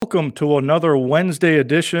welcome to another Wednesday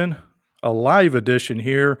edition, a live edition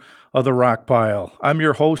here of the Rock Pile. I'm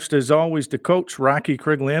your host, as always, the coach, Rocky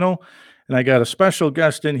Crigliano, and I got a special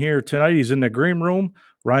guest in here tonight. He's in the green room,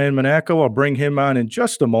 RYan Monaco. I'll bring him on in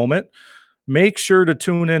just a moment. Make sure to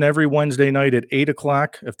tune in every Wednesday night at 8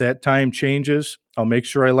 o'clock. If that time changes, I'll make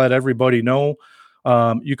sure I let everybody know.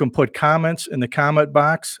 You can put comments in the comment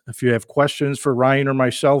box if you have questions for Ryan or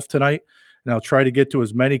myself tonight, and I'll try to get to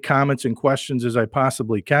as many comments and questions as I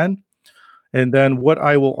possibly can. And then what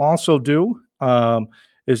I will also do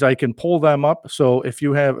is I can pull them up. So if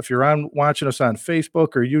you're watching us on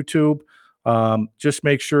Facebook or YouTube, just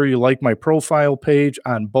make sure you like my profile page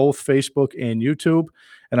on both Facebook and YouTube,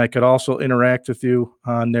 and I could also interact with you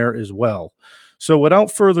on there as well. So without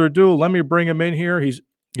further ado, let me bring him in here.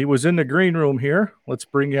 He was in the green room here. Let's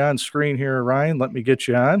bring you on screen here, Ryan. Let me get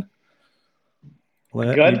you on.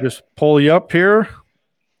 Let me just pull you up here.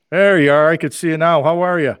 There you are. I could see you now. How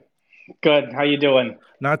are you? Good. How you doing?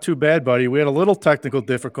 Not too bad, buddy. We had a little technical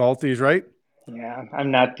difficulties, right? Yeah, I'm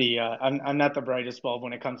not the brightest bulb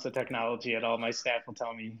when it comes to technology at all. My staff will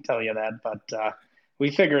tell you that, but we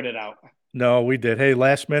figured it out. No, we did. Hey,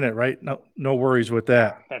 last minute, right? No worries with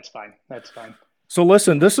that. Yeah, that's fine. That's fine. So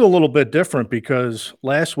listen, this is a little bit different because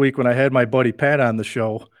last week when I had my buddy Pat on the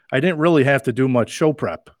show, I didn't really have to do much show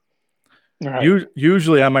prep. Right.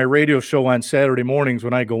 Usually on my radio show on Saturday mornings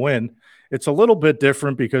when I go in, it's a little bit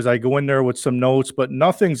different because I go in there with some notes, but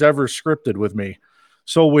nothing's ever scripted with me.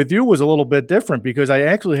 So with you was a little bit different because I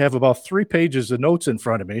actually have about 3 pages of notes in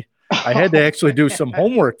front of me. I had to actually do some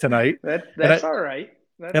homework tonight. That's all right.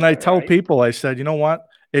 I tell people, I said, you know what?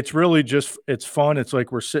 It's really it's fun. It's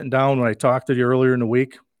like we're sitting down when I talked to you earlier in the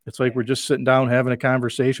week. It's like we're just sitting down having a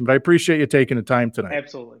conversation. But I appreciate you taking the time tonight.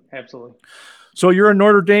 Absolutely. Absolutely. So you're a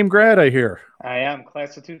Notre Dame grad, I hear. I am,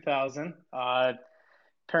 class of 2000.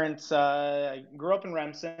 Parents, I grew up in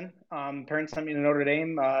Remsen. Parents sent me to Notre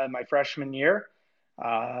Dame my freshman year.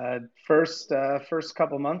 First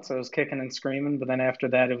couple months, I was kicking and screaming, but then after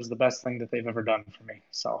that, it was the best thing that they've ever done for me.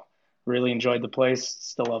 So really enjoyed the place.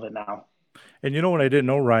 Still love it now. And you know what I didn't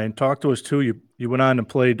know, Ryan? Talk to us, too. You went on and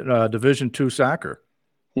played Division II soccer.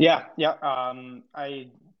 Yeah. I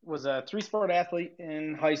was a 3-sport athlete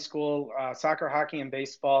in high school, soccer, hockey, and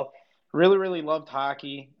baseball. Really, really loved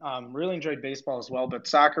hockey. Really enjoyed baseball as well, but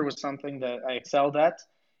soccer was something that I excelled at.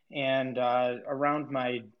 And around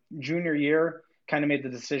my junior year, kind of made the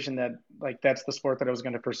decision that that's the sport that I was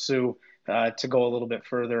going to pursue to go a little bit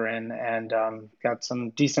further and got some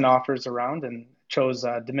decent offers around and chose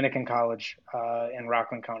Dominican College in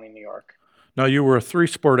Rockland County, New York. Now, you were a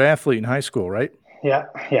 3-sport athlete in high school, right? Yeah.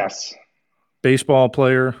 Yes. Baseball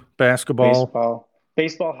player, basketball.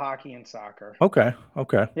 Baseball, hockey, and soccer. Okay.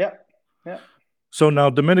 Yeah. So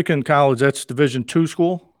now Dominican College, that's Division II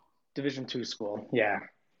school? Division II school, yeah.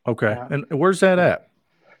 Okay. Yeah. And where's that at?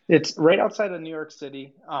 It's right outside of New York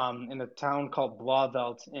City, in a town called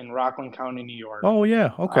Blauvelt in Rockland County, New York. Oh,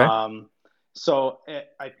 yeah. Okay. So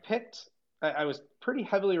I was pretty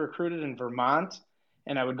heavily recruited in Vermont,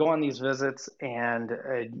 and I would go on these visits, and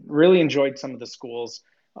I really enjoyed some of the schools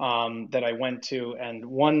that I went to. And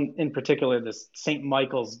one in particular, this St.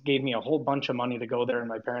 Michael's, gave me a whole bunch of money to go there, and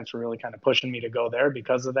my parents were really kind of pushing me to go there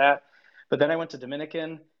because of that. But then I went to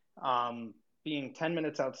Dominican, being 10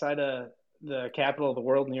 minutes outside of the capital of the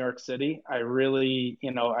world, New York City. I really,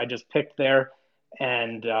 I just picked there,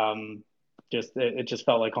 and it just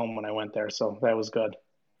felt like home when I went there. So that was good.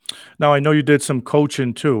 Now, I know you did some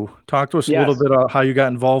coaching too. Talk to us a little bit about how you got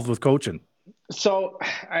involved with coaching. So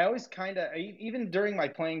I always even during my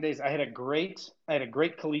playing days, I had a great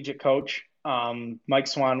collegiate coach, Mike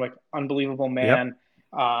Swanwick, unbelievable man.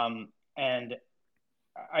 Yep. And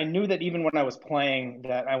I knew that even when I was playing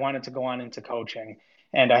that I wanted to go on into coaching.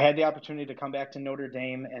 And I had the opportunity to come back to Notre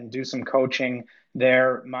Dame and do some coaching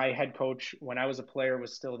there. My head coach, when I was a player,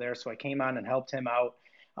 was still there. So I came on and helped him out.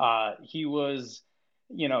 He was,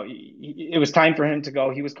 it was time for him to go.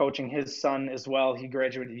 He was coaching his son as well. He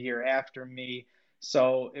graduated a year after me.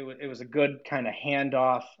 So it was a good kind of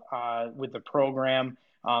handoff with the program.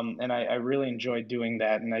 And I really enjoyed doing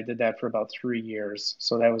that. And I did that for about 3 years.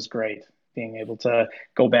 So that was great, being able to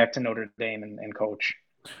go back to Notre Dame and coach.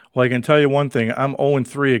 Well, I can tell you one thing. I'm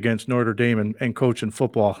 0-3 against Notre Dame and coaching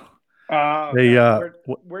football. When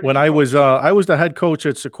I was the head coach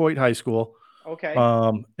at Sequoia High School. Okay.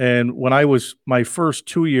 And when I was my first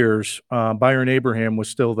 2 years, Byron Abraham was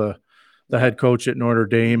still the head coach at Notre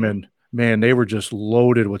Dame, and man, they were just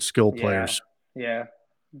loaded with skill players. Yeah.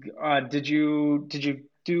 Did you do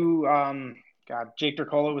Jake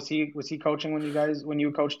Dercola, was he coaching when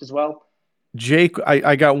you coached as well? Jake,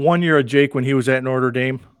 I got 1 year of Jake when he was at Notre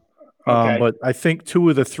Dame. Okay. But I think 2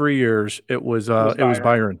 of the 3 years It was it was Byron.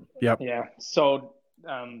 Byron. Yep. Yeah. So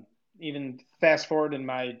even fast forward in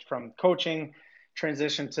my from coaching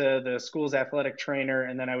transition to the school's athletic trainer,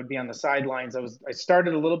 and then I would be on the sidelines. I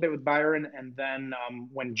started a little bit with Byron, and then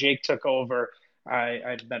when Jake took over,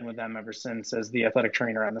 I've been with them ever since as the athletic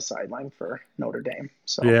trainer on the sideline for Notre Dame.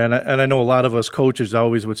 So Yeah, and I know a lot of us coaches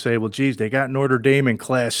always would say, "Well, geez, they got Notre Dame in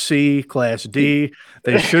Class C, Class D.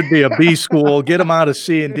 They should be a B school. Get them out of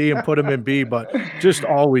C and D and put them in B." But just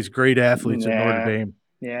always great athletes at Notre yeah, Dame.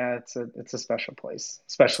 yeah, it's a special place,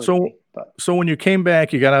 especially to So, me. But so when you came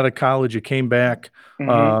back, you got out of college, you came back.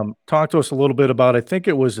 hmm Talk to us a little bit about. I think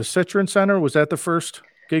it was the Citron Center. Was that the first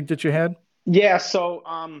gig that you had? yeah, so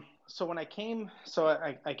when I came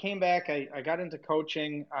back, I got into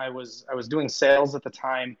coaching. I was doing sales at the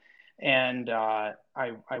time, and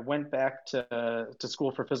I went back to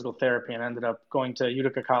school for physical therapy and ended up going to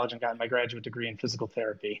Utica College and got my graduate degree in physical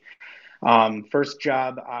therapy. First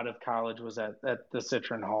job out of college was at the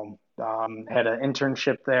Citron home. Had an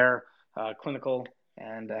internship there, clinical,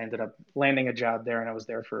 and I ended up landing a job there, and I was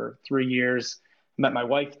there for 3 years. Met my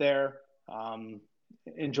wife there.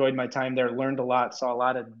 Enjoyed my time there. Learned a lot. Saw a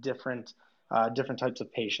lot of different types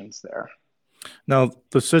of patients there. Now,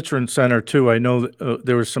 the Citron Center too. I know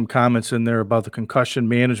there was some comments in there about the concussion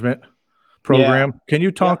management Yeah. program. Can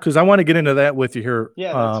you talk? Yep. Because I want to get into that with you here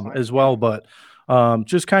Yeah, that's fine. as well. But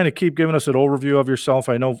just kind of keep giving us an overview of yourself.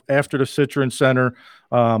 I know after the Citron Center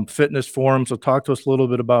fitness forum, so talk to us a little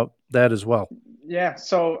bit about that as well. Yeah.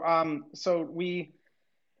 So we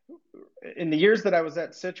in the years that I was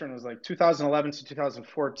at Citron, it was like 2011 to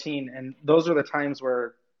 2014, and those are the times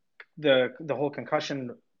where the whole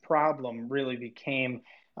concussion problem really became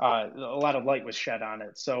a lot of light was shed on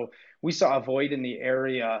it. So we saw a void in the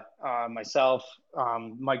area. Myself,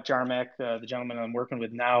 Mike Jarmack, the gentleman I'm working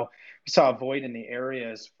with now, we saw a void in the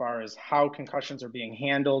area as far as how concussions are being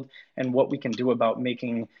handled and what we can do about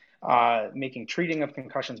making treating of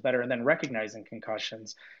concussions better and then recognizing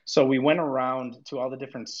concussions. So we went around to all the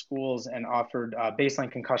different schools and offered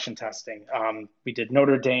baseline concussion testing. We did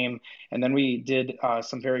Notre Dame, and then we did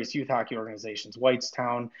some various youth hockey organizations,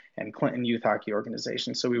 Whitestown and Clinton Youth Hockey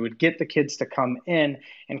Organizations. So we would get the kids to come in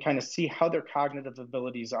and kind of see how their cognitive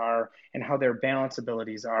abilities are and how their balance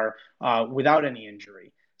abilities are without any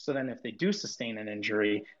injury. So then if they do sustain an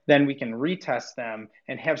injury, then we can retest them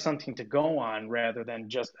and have something to go on rather than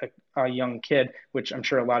just a young kid, which I'm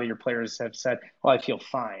sure a lot of your players have said, well, I feel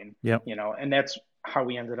fine, Yep. and that's how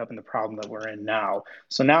we ended up in the problem that we're in now.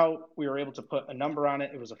 So now we were able to put a number on it.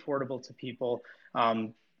 It was affordable to people.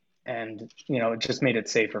 And it just made it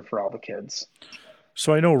safer for all the kids.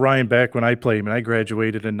 So I know Ryan back when I played, and I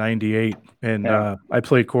graduated in '98, and Yeah. I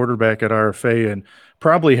played quarterback at RFA, and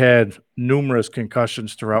probably had numerous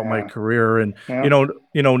concussions throughout my Yeah. career. And Yeah.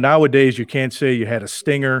 nowadays you can't say you had a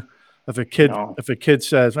stinger. No. If a kid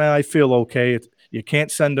says, "Man, I feel okay," you can't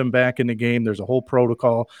send them back in the game. There's a whole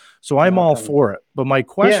protocol. So I'm all Nothing. for it. But my Yeah.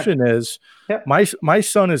 question is, Yep. my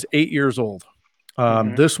son is 8 years old.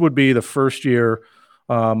 Mm-hmm. This would be the first year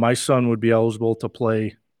my son would be eligible to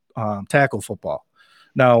play tackle football.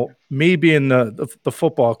 Now, me being the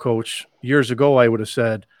football coach years ago, I would have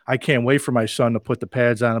said, I can't wait for my son to put the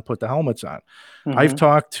pads on and put the helmets on. I've Mm-hmm.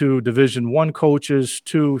 talked to Division I coaches,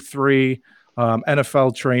 2, 3,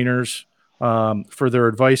 NFL trainers for their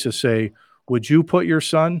advice to say, would you put your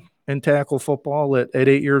son in tackle football at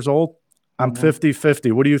 8 years old? I'm Mm-hmm.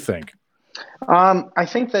 50-50. What do you think? I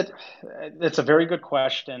think that it's a very good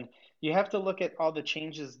question. You have to look at all the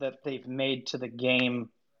changes that they've made to the game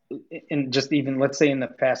in just even, let's say, in the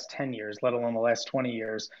past 10 years, let alone the last 20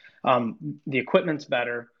 years. The equipment's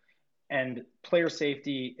better, and player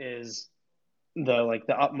safety is the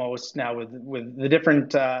utmost now with the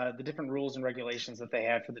different rules and regulations that they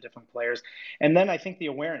have for the different players. And then I think the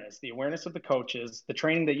awareness of the coaches, the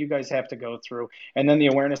training that you guys have to go through, and then the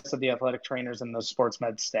awareness of the athletic trainers and the sports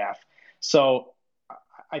med staff. So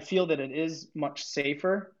I feel that it is much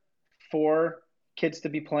safer for kids to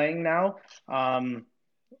be playing now.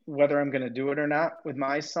 Whether I'm going to do it or not with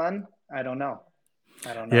my son, I don't know.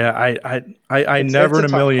 I don't know. Yeah, I It's never a in a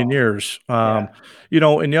tough million call. years. Yeah.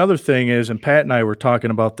 And the other thing is, and Pat and I were talking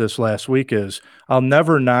about this last week, is I'll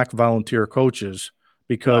never knock volunteer coaches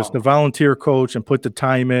because the No. volunteer coach and put the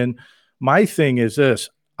time in. My thing is this: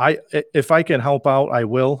 if I can help out, I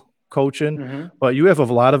will coaching. Hmm. But you have a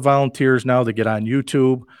lot of volunteers now that get on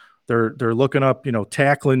YouTube. They're looking up,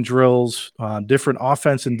 tackling drills, different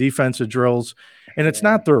offense and defensive drills, and it's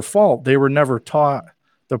Yeah. not their fault. They were never taught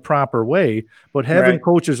the proper way. But having Right.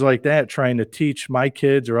 coaches like that trying to teach my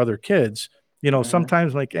kids or other kids, Hmm.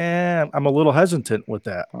 sometimes I'm like, I'm a little hesitant with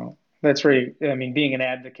that. Well, That's really, I mean, being an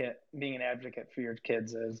advocate for your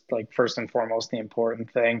kids is like first and foremost the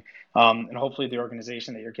important thing. And hopefully the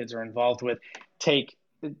organization that your kids are involved with take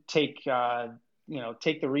take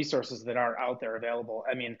take the resources that are out there available.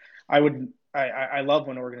 I mean, I love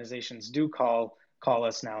when organizations do call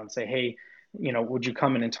us now and say, hey, would you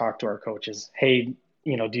come in and talk to our coaches? Hey,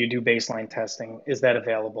 do you do baseline testing? Is that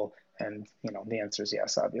available? And the answer is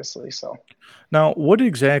yes, obviously. So. Now, what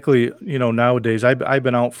exactly, nowadays, I've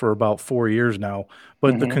been out for about 4 years now,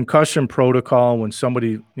 but the Hmm. concussion protocol when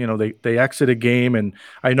somebody, they exit a game, and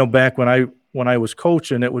I know back when I was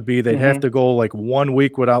coaching, it would be they'd have Hmm. to go like 1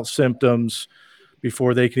 week without symptoms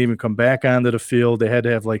before they can even come back onto the field. They had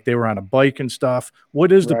to have like they were on a bike and stuff.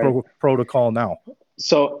 What is the Right. protocol now?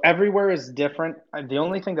 So everywhere is different. The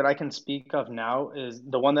only thing that I can speak of now is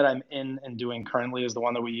the one that I'm in and doing currently is the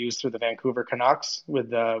one that we use through the Vancouver Canucks with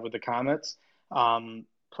the Comets.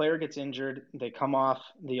 Player gets injured, they come off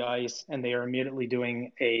the ice, and they are immediately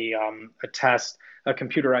doing a test, a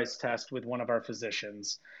computerized test with one of our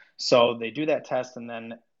physicians. So they do that test, and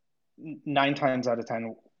then 9 times out of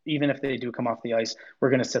 10, even if they do come off the ice, we're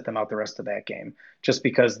going to sit them out the rest of that game, just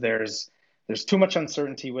because there's too much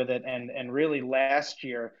uncertainty with it. And really last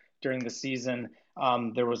year during the season,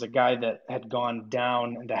 there was a guy that had gone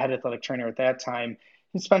down, and the head athletic trainer at that time,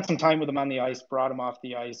 he spent some time with him on the ice, brought him off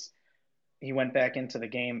the ice. He went back into the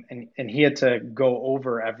game, and he had to go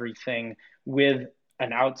over everything with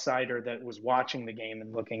an outsider that was watching the game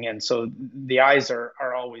and looking in. So the eyes are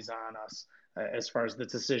always on us as far as the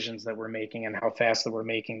decisions that we're making and how fast that we're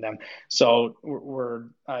making them. So we're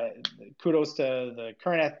kudos to the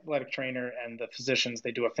current athletic trainer and the physicians.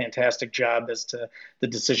 They do a fantastic job as to the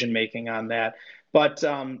decision making on that. But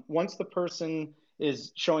once the person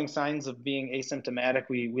is showing signs of being asymptomatic,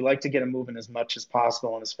 we like to get them moving as much as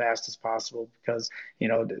possible and as fast as possible because,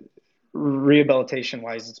 rehabilitation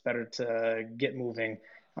wise, it's better to get moving.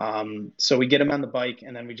 So we get them on the bike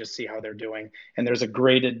and then we just see how they're doing. And there's a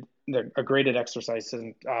graded exercise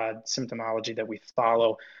symptomology that we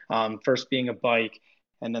follow. First being a bike,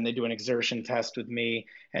 and then they do an exertion test with me,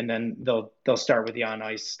 and then they'll start with the on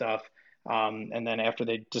ice stuff. And then after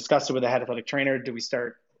they discuss it with the head athletic trainer, do we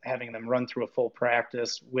start having them run through a full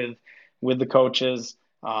practice with the coaches,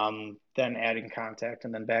 then adding contact,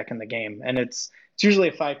 and then back in the game. And it's usually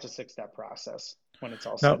a 5 to 6 step process when it's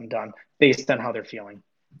all said Now, and done, based on how they're feeling.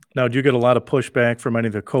 now, do you get a lot of pushback from any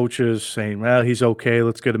of the coaches saying, "Well, he's okay,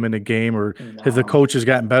 let's get him in the game," or has the No. coaches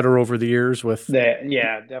gotten better over the years with?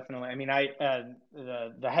 Yeah, definitely. I mean,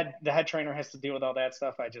 the head trainer has to deal with all that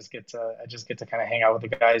stuff. I just get to kind of hang out with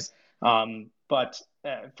the guys. But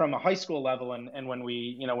from a high school level, and when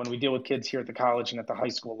we deal with kids here at the college and at the high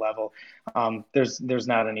school level, there's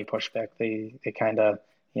not any pushback. They kind of,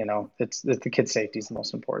 it's the kid safety is the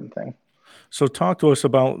most important thing. So talk to us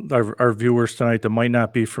about our viewers tonight that might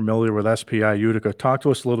not be familiar with SPI Utica. Talk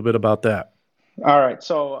to us a little bit about that. All right.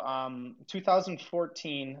 So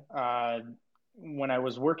 2014, when I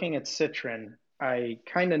was working at Citron, I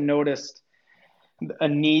kind of noticed a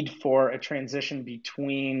need for a transition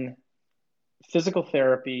between physical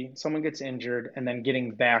therapy, someone gets injured, and then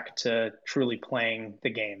getting back to truly playing the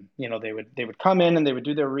game. They would come in and they would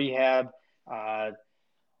do their rehab, uh,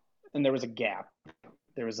 and there was a gap.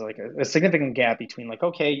 There was like a significant gap between like,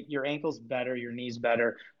 okay, your ankle's better, your knee's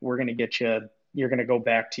better. We're gonna get you. You're gonna go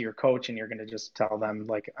back to your coach, and you're gonna just tell them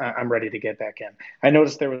like, I'm ready to get back in. I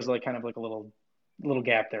noticed there was like kind of like a little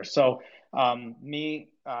gap there. So a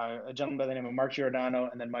gentleman by the name of Mark Giordano,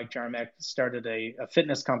 and then Mike Jarmak started a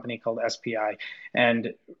fitness company called SPI.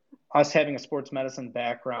 And us having a sports medicine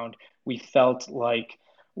background, we felt like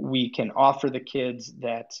we can offer the kids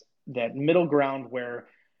that middle ground where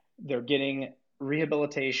they're getting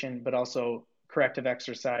rehabilitation, but also corrective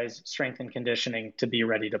exercise, strength and conditioning to be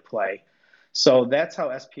ready to play. So that's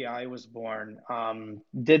how SPI was born.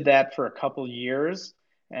 Did that for a couple years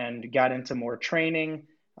and got into more training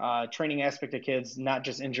aspect of kids, not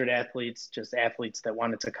just injured athletes, just athletes that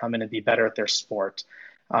wanted to come in and be better at their sport.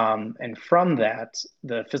 And from that,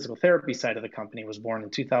 the physical therapy side of the company was born in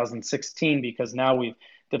 2016 because now we've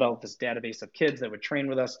developed this database of kids that would train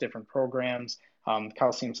with us, different programs,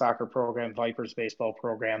 Coliseum soccer program, Vipers baseball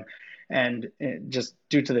program. And just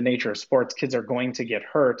due to the nature of sports, kids are going to get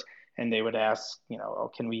hurt. And they would ask, oh,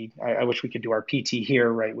 I wish we could do our PT here,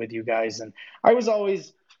 right, with you guys. And I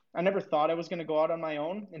never thought I was going to go out on my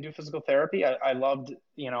own and do physical therapy. I loved,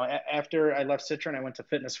 after I left Citron, I went to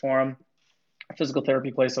Fitness Forum, a physical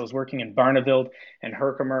therapy place. I was working in Barneveld and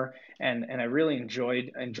Herkimer, and I really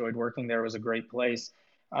enjoyed working there. It was a great place.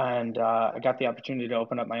 and I got the opportunity to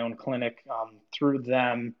open up my own clinic through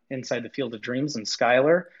them inside the Field of Dreams in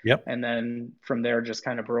Schuyler. Yep. And then from there, just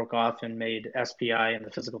kind of broke off and made SPI and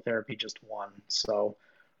the physical therapy just one. So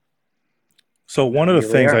one of the Here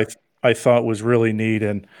we things are. I thought was really neat,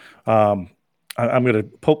 and um, I'm going to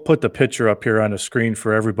put the picture up here on the screen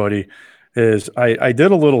for everybody, is I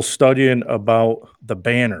did a little studying about the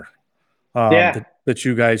banner Yeah. that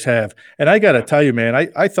you guys have, and I got to tell you, man,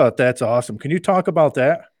 I thought that's awesome. Can you talk about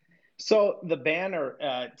that? So the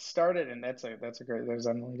banner started, and that's a great. There's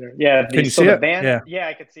Emily there. Yeah. Can you So see the it? banner. Yeah. Yeah,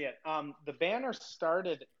 I could see it. The banner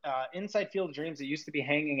started inside Field of Dreams. It used to be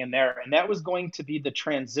hanging in there, and that was going to be the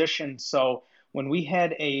transition. So when we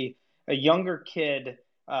had a younger kid,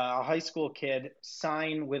 a high school kid,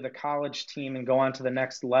 sign with a college team and go on to the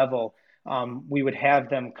next level, we would have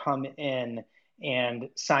them come in and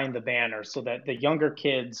sign the banner, so that the younger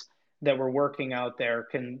kids that were working out there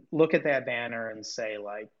can look at that banner and say,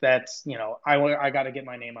 like, that's, I got to get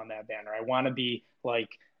my name on that banner. I want to be like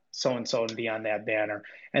so and so and be on that banner.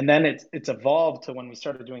 And then it's evolved to when we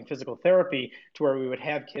started doing physical therapy, to where we would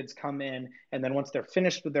have kids come in, and then once they're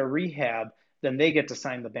finished with their rehab, then they get to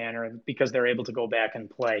sign the banner because they're able to go back and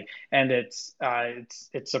play. And it's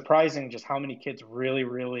surprising just how many kids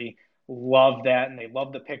really love that, and they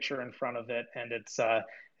love the picture in front of it. And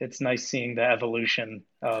it's nice seeing the evolution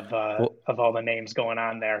Well, of all the names going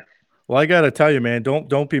on there. well, I got to tell you, man,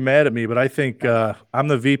 don't be mad at me, but I think No, I'm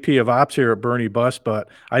the VP of Ops here at Bernie Bus, but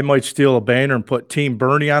I might steal a banner and put Team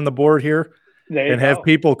Bernie on the board here there you and have go.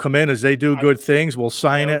 people come in as they do I, good things. We'll that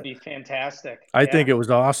sign would it. be fantastic. I think Yeah, it was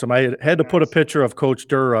awesome. I had to put a nice. picture of Coach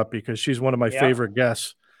Durr up because she's one of my Yep, favorite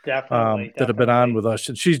guests definitely, that have been on definitely. with us,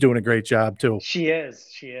 and she's doing a great job too. She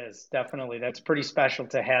is definitely. That's pretty special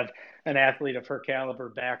to have an athlete of her caliber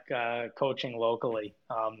back coaching locally.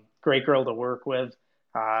 Great girl to work with.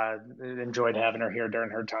 Enjoyed having her here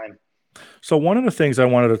during her time. So one of the things I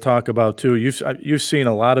wanted to talk about too, you've seen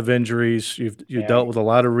a lot of injuries. You've Yeah. dealt with a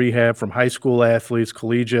lot of rehab from high school athletes,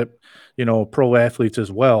 collegiate, pro athletes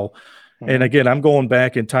as well. And Hmm. again, I'm going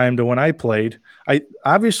back in time to when I played. I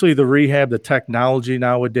obviously the rehab, the technology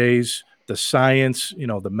nowadays, the science,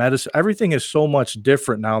 the medicine, everything is so much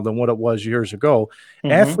different now than what it was years ago.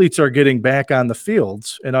 Hmm. Athletes are getting back on the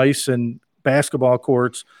fields and ice and basketball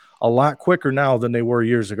courts a lot quicker now than they were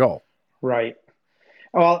years ago. Right.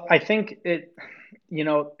 Well, I think an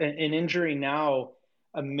injury now,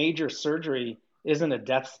 a major surgery isn't a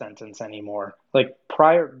death sentence anymore. Like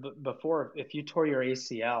before, if you tore your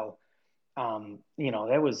ACL,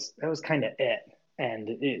 that was kind of it, and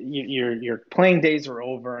your playing days were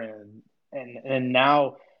over, and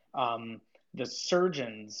now the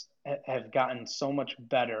surgeons have gotten so much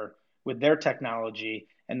better with their technology,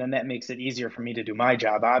 and then that makes it easier for me to do my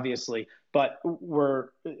job, obviously. But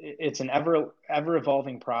it's an ever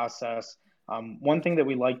evolving process. One thing that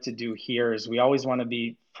we like to do here is we always want to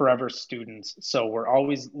be forever students, so we're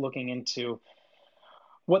always looking into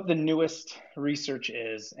what the newest research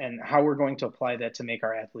is and how we're going to apply that to make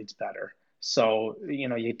our athletes better. So,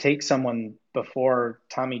 you take someone before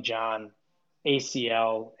Tommy John,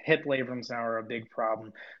 ACL, hip labrums now are a big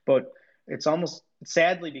problem, but it's almost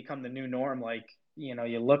sadly become the new norm. Like, you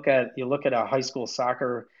look at a high school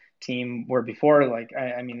soccer team where before, like,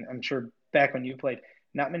 I mean, I'm sure back when you played,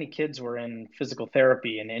 not many kids were in physical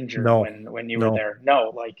therapy and injured No, when you were no. there.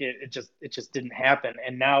 No, like it just didn't happen.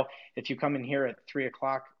 And now if you come in here at 3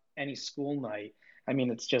 o'clock any school night, I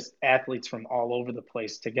mean, it's just athletes from all over the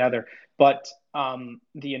place together. But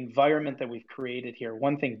the environment that we've created here,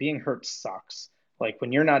 one thing, being hurt sucks. Like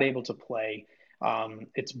when you're not able to play,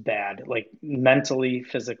 it's bad, like mentally,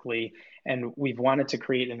 physically. And we've wanted to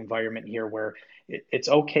create an environment here where it's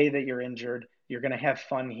okay that you're injured. You're going to have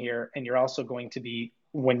fun here. And you're also going to be,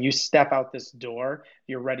 when you step out this door,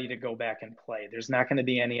 you're ready to go back and play. There's not going to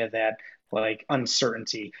be any of that like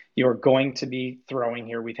uncertainty. You're going to be throwing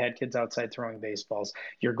here. We've had kids outside throwing baseballs.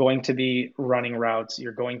 You're going to be running routes.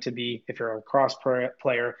 You're going to be, if you're a cross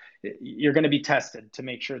player, you're going to be tested to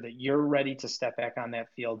make sure that you're ready to step back on that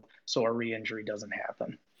field so a re-injury doesn't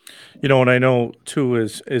happen. And I know too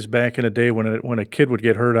is back in the day when a kid would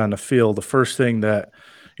get hurt on the field, the first thing that,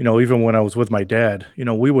 even when I was with my dad,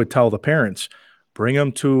 we would tell the parents, bring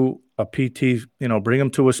them to a PT, bring them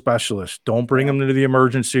to a specialist. Don't bring Yeah. them into the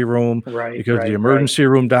emergency room Right, because the right, right. emergency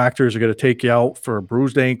room doctors are going to take you out for a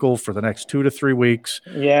bruised ankle for the next 2 to 3 weeks.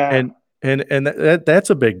 Yeah. And that's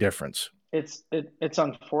a big difference. It's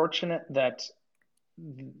unfortunate that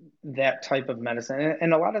that type of medicine,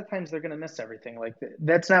 and a lot of times they're going to miss everything. Like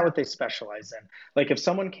that's not what they specialize in. Like if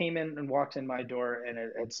someone came in and walked in my door and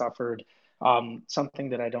had suffered something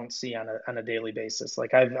that I don't see on a daily basis.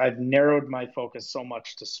 Like I've narrowed my focus so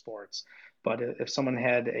much to sports, but if someone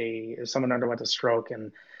underwent a stroke,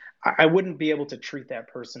 and I wouldn't be able to treat that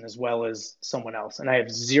person as well as someone else. And I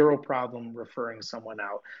have zero problem referring someone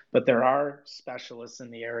out. But there are specialists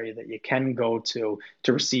in the area that you can go to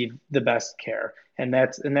receive the best care. And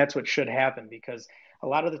that's what should happen, because a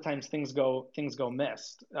lot of the times things go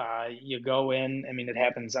missed. You go in. I mean, it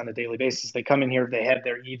happens on a daily basis. They come in here, they have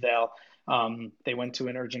their eval. They went to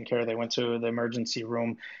an urgent care. They went to the emergency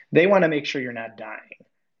room. They want to make sure you're not dying.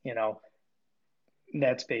 You know,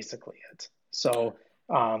 that's basically it. So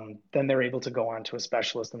then they're able to go on to a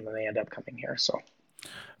specialist, and then they end up coming here. So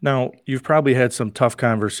Now, you've probably had some tough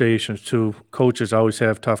conversations too. Coaches always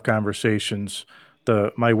have tough conversations.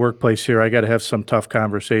 My workplace here, I got to have some tough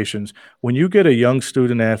conversations. When you get a young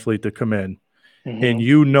student athlete to come in and mm-hmm.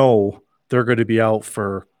 you know they're going to be out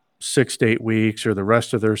for 6 to 8 weeks or the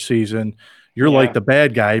rest of their season, you're like Yeah, the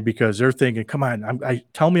bad guy because they're thinking, "Come on,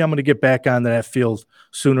 tell me I'm going to get back onto that field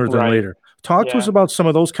sooner than right. later." Talk to us Yeah. about some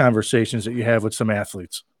of those conversations that you have with some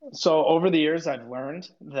athletes. So over the years, I've learned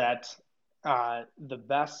that the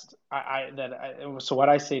best so what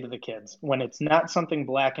I say to the kids when it's not something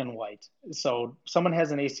black and white. So someone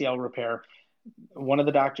has an ACL repair. One of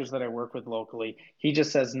the doctors that I work with locally, he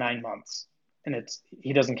just says 9 months. And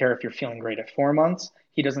he doesn't care if you're feeling great at 4 months.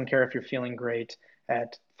 He doesn't care if you're feeling great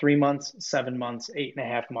at 3 months, 7 months,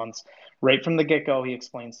 8.5 months. Right from the get-go, he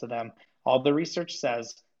explains to them, all the research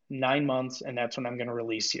says 9 months, and that's when I'm going to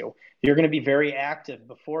release you. You're going to be very active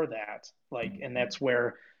before that. And that's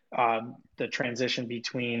where the transition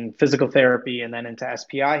between physical therapy and then into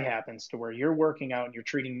SPI happens, to where you're working out and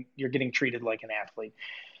you're getting treated like an athlete.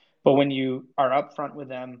 But when you are upfront with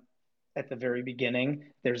them at the very beginning,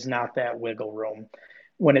 there's not that wiggle room.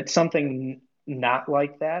 When it's something not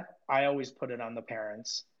like that, I always put it on the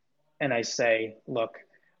parents, and I say, look,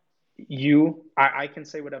 I can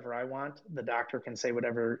say whatever I want. The doctor can say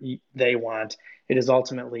whatever they want. It is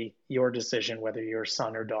ultimately your decision whether your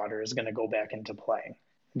son or daughter is going to go back into playing.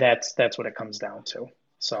 That's what it comes down to.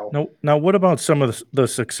 So Now, what about some of the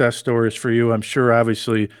success stories for you? I'm sure,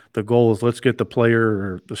 obviously, the goal is let's get the player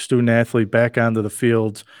or the student athlete back onto the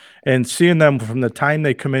fields, and seeing them from the time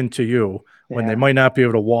they come into you when they yeah, might not be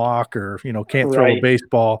able to walk or can't throw a right.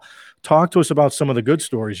 baseball. Talk to us about some of the good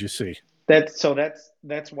stories you see. That's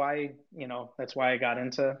why that's why I got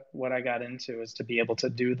into what I got into, is to be able to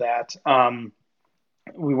do that.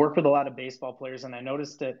 We work with a lot of baseball players, and I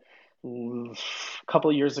noticed it a couple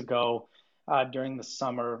of years ago during the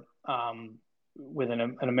summer, with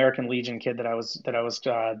an American Legion kid that I was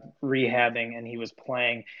rehabbing, and he was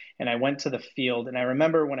playing, and I went to the field, and I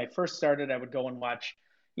remember when I first started, I would go and watch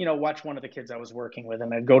one of the kids I was working with,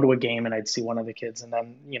 and I'd go to a game and I'd see one of the kids, and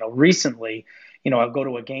then recently, I'll go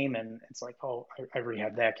to a game and it's like, oh, I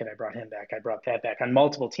rehabbed that kid, I brought him back, I brought that back on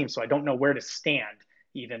multiple teams, so I don't know where to stand,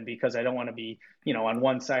 even because I don't want to be, on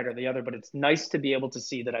one side or the other. But it's nice to be able to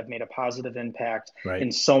see that I've made a positive impact Right.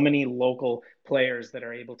 in so many local players that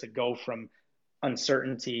are able to go from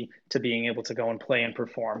uncertainty to being able to go and play and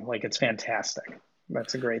perform. Like, it's fantastic.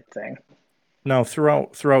 That's a great thing. Now,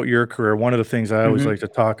 throughout your career, one of the things I always Mm-hmm. like to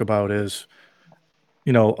talk about is,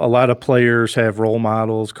 a lot of players have role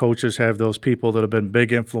models, coaches have those people that have been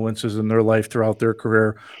big influences in their life throughout their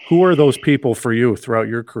career. Who are those people for you throughout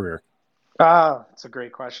your career? That's a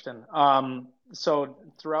great question. So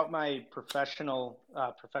throughout my professional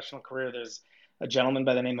career, there's a gentleman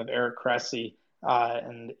by the name of Eric Cressy,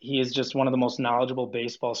 and he is just one of the most knowledgeable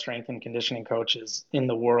baseball strength and conditioning coaches in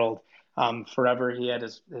the world. Forever, he had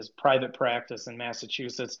his private practice in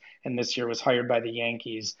Massachusetts, and this year was hired by the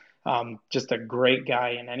Yankees. Just a great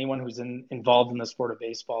guy, and anyone who's involved in the sport of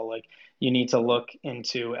baseball, like, you need to look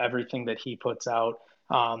into everything that he puts out.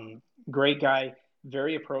 Great guy,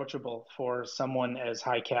 very approachable for someone as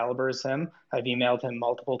high caliber as him. I've emailed him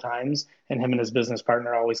multiple times, and him and his business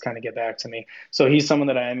partner always kind of get back to me. So he's someone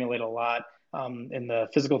that I emulate a lot. In the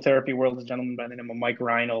physical therapy world, a gentleman by the name of Mike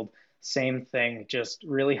Reinold, same thing, just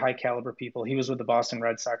really high caliber people. He was with the Boston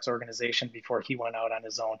Red Sox organization before he went out on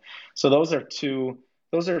his own. So those are two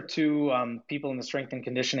people in the strength and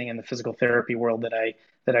conditioning and the physical therapy world that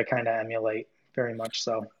I kind of emulate very much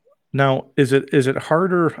so. Now, is it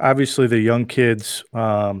harder? Obviously, the young kids,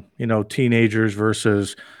 teenagers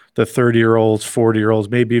versus the 30-year-olds, 40-year-olds,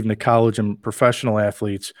 maybe even the college and professional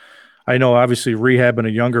athletes. I know, obviously, rehabbing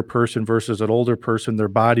a younger person versus an older person, their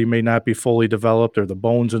body may not be fully developed or the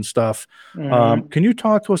bones and stuff. Mm-hmm. Can you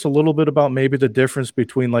talk to us a little bit about maybe the difference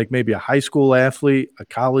between like maybe a high school athlete, a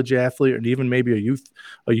college athlete, and even maybe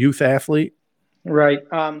a youth athlete? Right.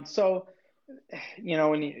 So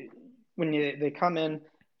when they come in.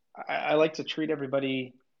 I like to treat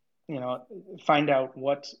everybody, you know, find out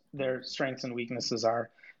what their strengths and weaknesses are,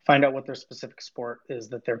 find out what their specific sport is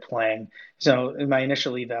that they're playing. So in my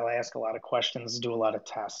initial eval, I ask a lot of questions, do a lot of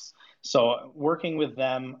tests. So working with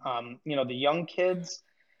them, the young kids,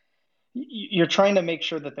 you're trying to make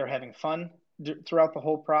sure that they're having fun throughout the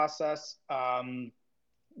whole process.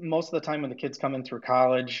 Most of the time when the kids come in through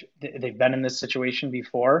college, they've been in this situation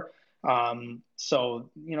before. So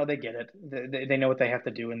they get it. They know what they have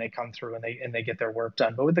to do, and they come through and they get their work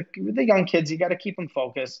done. But with the young kids, you got to keep them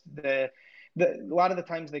focused. A lot of the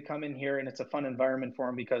times they come in here and it's a fun environment for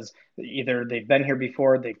them because either they've been here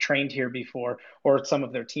before, they've trained here before, or some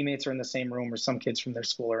of their teammates are in the same room, or some kids from their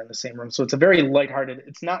school are in the same room. So it's a very lighthearted.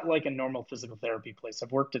 It's not like a normal physical therapy place.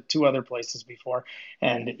 I've worked at two other places before,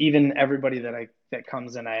 and even everybody that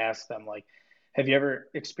comes in, I ask them, like, have you ever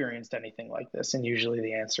experienced anything like this? And usually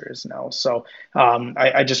the answer is no. So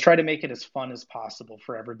I just try to make it as fun as possible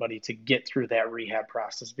for everybody to get through that rehab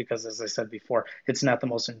process because, as I said before, it's not the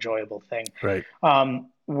most enjoyable thing. Right.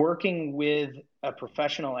 Working with a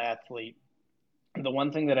professional athlete, the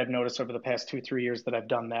one thing that I've noticed over the past 2, 3 years that I've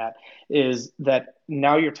done that is that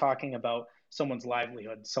now you're talking about someone's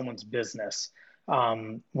livelihood, someone's business.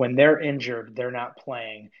 When they're injured, they're not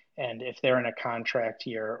playing. And if they're in a contract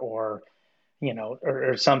year or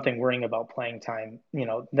something, worrying about playing time,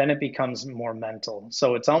 then it becomes more mental.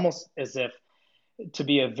 So it's almost as if to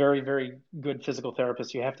be a very, very good physical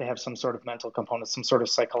therapist, you have to have some sort of mental component, some sort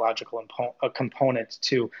of psychological component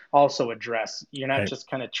to also address. You're not Right. just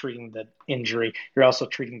kind of treating the injury, you're also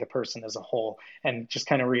treating the person as a whole and just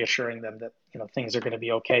kind of reassuring them that, things are going to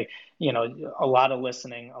be okay. A lot of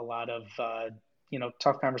listening, a lot of,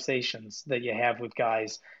 tough conversations that you have with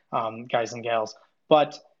guys and gals.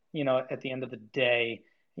 But, at the end of the day,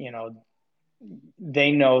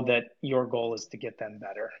 they know that your goal is to get them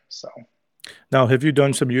better. So. Now, have you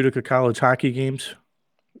done some Utica College hockey games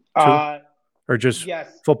too, Uh, or just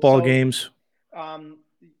yes. football So, games? um,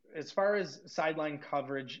 as far as sideline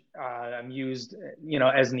coverage, I'm used,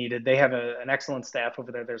 as needed. They have an excellent staff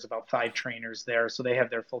over there. There's about 5 trainers there, so they have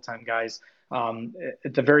their full-time guys.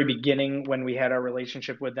 At the very beginning, when we had our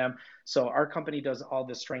relationship with them, so our company does all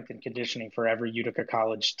the strength and conditioning for every Utica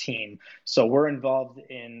College team. So we're involved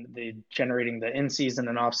in the generating the in-season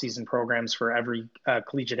and off-season programs for every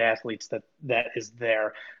collegiate athletes that is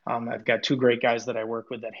there. I've got 2 great guys that I work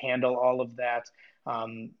with that handle all of that.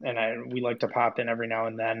 And we like to pop in every now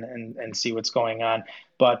and then and see what's going on.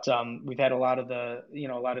 But we've had a lot of the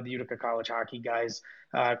Utica College hockey guys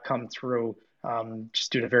come through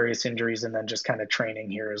just due to various injuries and then just kind of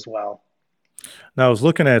training here as well. Now, I was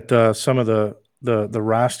looking at some of the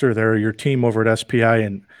roster there, your team over at SPI,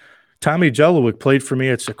 and Tommy Jelowick played for me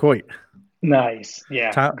at Sequoia. Nice.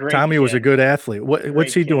 Yeah. Great Tommy was a kid. good athlete. What's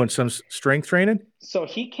Great he doing? kid. Some strength training? So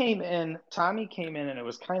Tommy came in, and it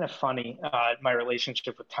was kind of funny, my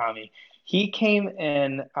relationship with Tommy. He came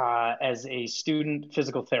in as a student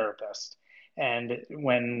physical therapist. And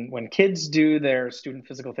when kids do their student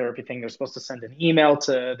physical therapy thing, they're supposed to send an email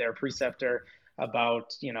to their preceptor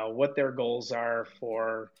about, what their goals are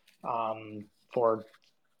for the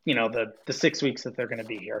 6 weeks that they're going to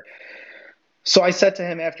be here. So I said to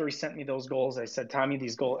him after he sent me those goals, I said, Tommy,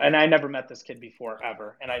 these goals, and I never met this kid before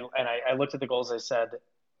ever. And I looked at the goals. I said,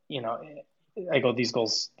 you know, I go, these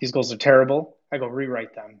goals are terrible. I go,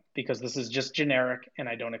 rewrite them because this is just generic and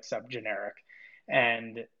I don't accept generic.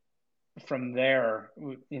 And from there,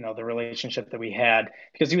 the relationship that we had,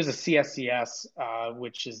 because he was a CSCS,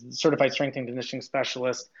 which is Certified Strength and Conditioning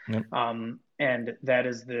Specialist. Yep. And that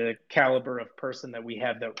is the caliber of person that we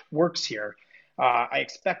have that works here. I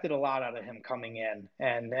expected a lot out of him coming in,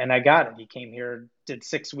 and I got it. He came here, did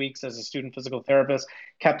 6 weeks as a student physical therapist,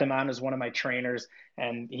 kept him on as one of my trainers,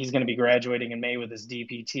 and he's going to be graduating in May with his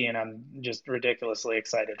DPT, and I'm just ridiculously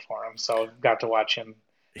excited for him. So got to watch him.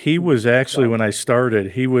 He was actually, when I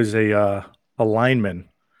started, he was a lineman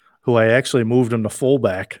who I actually moved him to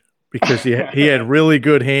fullback because he had really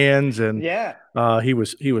good hands, and Yeah, he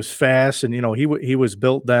was fast, and he was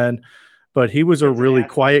built then, but he was a kid's an really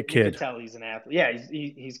athlete. quiet You could kid. tell he's an athlete. Yeah,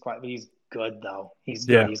 he's quite. He's good though. He's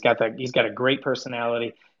good. Yeah. He's got a great personality,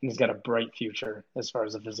 and he's got a bright future as far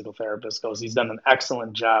as a physical therapist goes. He's done an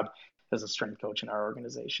excellent job as a strength coach in our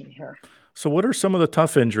organization here. So what are some of the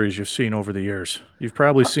tough injuries you've seen over the years? You've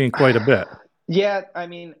probably seen quite a bit. Yeah, I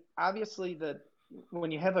mean, obviously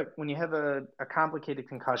when you have a complicated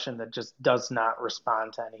concussion that just does not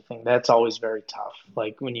respond to anything, that's always very tough.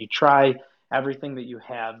 Like when you try everything that you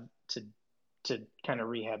have to kind of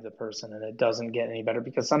rehab the person and it doesn't get any better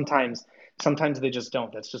because sometimes they just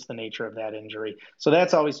don't. That's just the nature of that injury. So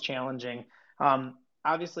that's always challenging.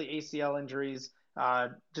 Obviously ACL injuries.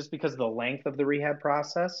 just because of the length of the rehab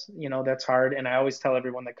process. That's hard. And I always tell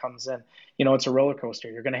everyone that comes in, it's a roller coaster.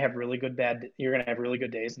 You're going to have really good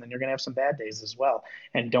days, and then you're going to have some bad days as well.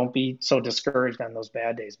 And don't be so discouraged on those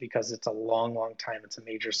bad days because it's a long, long time. It's a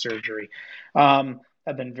major surgery.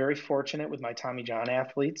 I've been very fortunate with my Tommy John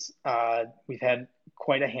athletes. We've had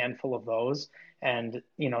quite a handful of those, and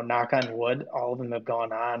knock on wood, all of them have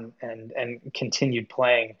gone on and continued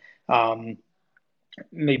playing.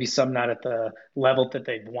 Maybe some not at the level that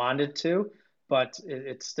they wanted to, but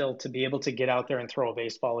it's still to be able to get out there and throw a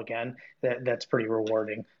baseball again. That's pretty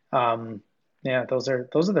rewarding. Yeah, those are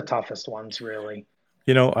the toughest ones, really.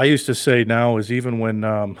 I used to say now is even when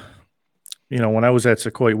I was at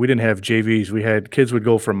Sequoia, we didn't have JVs. We had kids would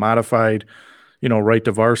go from modified, right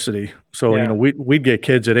to varsity. So, Yeah. we'd get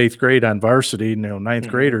kids at eighth grade on varsity, ninth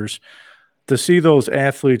Hmm. graders, to see those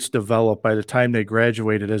athletes develop by the time they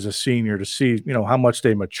graduated as a senior, to see, how much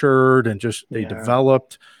they matured and just they Yeah.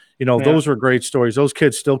 developed. Yeah. Those were great stories. Those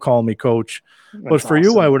kids still call me coach. But That's for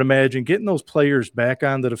you, I awesome. would imagine getting those players back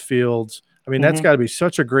onto the fields. I mean, that's got Hmm. to be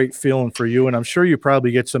such a great feeling for you. And I'm sure you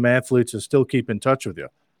probably get some athletes that still keep in touch with you.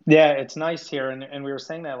 Yeah, it's nice here, and we were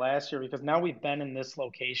saying that last year because now we've been in this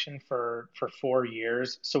location for 4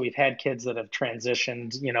 years. So we've had kids that have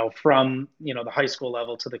transitioned, from the high school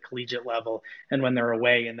level to the collegiate level, and when they're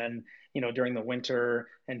away, and then during the winter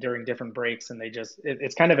and during different breaks, and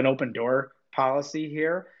it's kind of an open door policy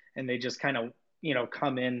here, and they just kind of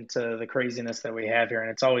come into the craziness that we have here, and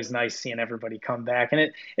it's always nice seeing everybody come back,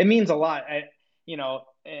 and it means a lot.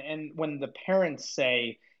 And when the parents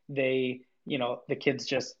say the kids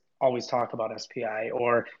just always talk about SPI,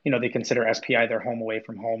 or they consider SPI their home away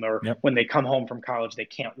from home, or Yep. when they come home from college they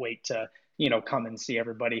can't wait to come and see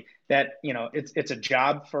everybody. That it's a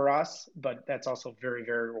job for us, but that's also very,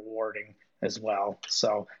 very rewarding as well,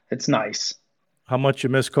 so it's nice. How much you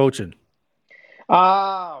miss coaching?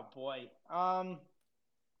 Oh boy.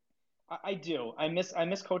 I do. I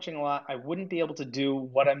miss coaching a lot. I wouldn't be able to do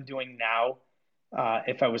what I'm doing now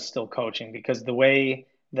if I was still coaching, because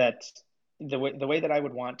that the way that I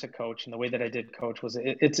would want to coach and the way that I did coach was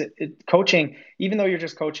coaching. Even though you're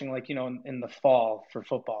just coaching, like in the fall for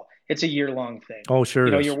football, it's a year-long thing. Oh, sure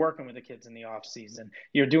it You're is. working with the kids in the off season.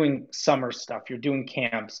 You're doing summer stuff. You're doing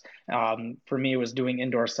camps. For me, it was doing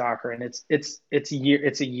indoor soccer, and it's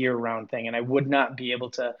a year-round thing. And I would not be able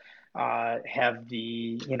to have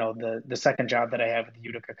the second job that I have with the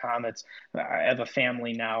Utica Comets. I have a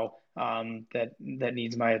family now, that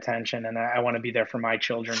needs my attention, and I want to be there for my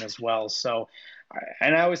children as well. So,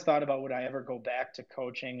 and I always thought about, would I ever go back to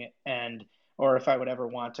coaching, or if I would ever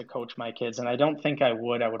want to coach my kids, and I don't think I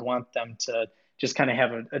would. I would want them to just kind of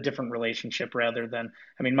have a different relationship rather than.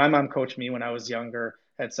 I mean, my mom coached me when I was younger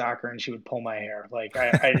at soccer, and she would pull my hair. Like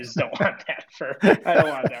I just don't want that for I don't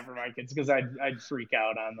want that for my kids, because I'd freak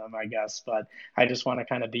out on them, I guess. But I just want to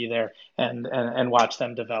kind of be there and watch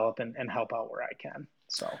them develop and help out where I can.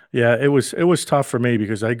 So. Yeah, it was tough for me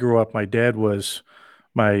because I grew up. My dad was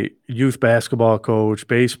my youth basketball coach,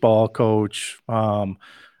 baseball coach.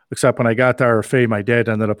 Except when I got to RFA, my dad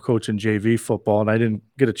ended up coaching JV football, and I didn't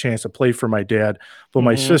get a chance to play for my dad. But Hmm.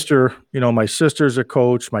 my sister's a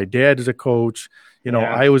coach, my dad is a coach. Yeah.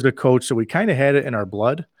 I was a coach, so we kind of had it in our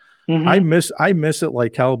blood. Hmm. I miss it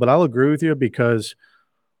like hell, but I'll agree with you because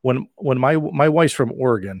when my wife's from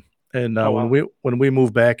Oregon, and Oh when well. we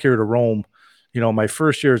moved back here to Rome, my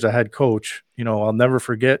first year as a head coach, I'll never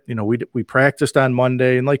forget. We practiced on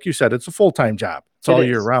Monday, and like you said, it's a full time job. It's It all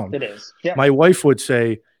year is. round. It is. Yep. My wife would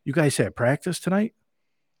say, "You guys had practice tonight?"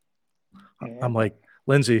 Yeah. I'm like,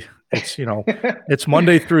 Lindsay, it's it's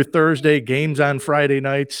Monday through Thursday, games on Friday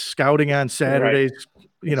nights, scouting on Right. Saturdays.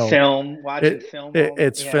 You know, Watching it, film all.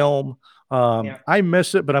 it's Yeah. film. Yeah. I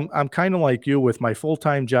miss it, but I'm kind of like you with my full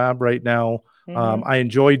time job right now. Hmm. I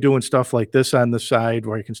enjoy doing stuff like this on the side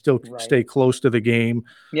where I can still Right. stay close to the game.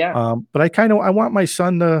 Yeah. But I want my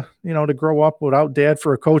son to to grow up without dad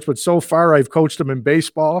for a coach. But so far, I've coached him in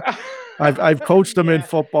baseball. I've coached him in Yeah.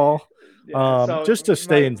 football, Yeah. So just to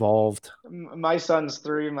stay involved. my son's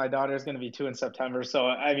 3, my daughter's going to be 2 in September. So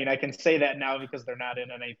I mean, I can say that now because they're not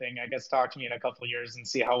in anything. I guess talk to me in a couple of years and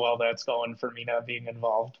see how well that's going for me not being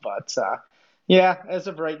involved. But yeah, as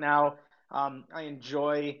of right now, I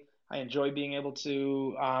enjoy being able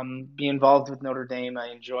to be involved with Notre Dame.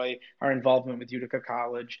 I enjoy our involvement with Utica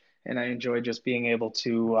College, and I enjoy just being able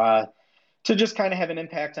to just kind of have an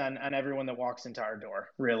impact on everyone that walks into our door,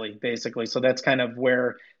 really, basically. So that's kind of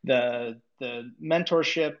where the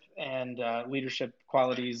mentorship and leadership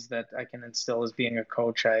qualities that I can instill as being a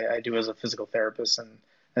coach, I do as a physical therapist and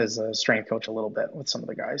as a strength coach a little bit with some of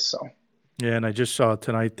the guys. So Yeah, and I just saw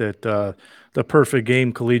tonight that the Perfect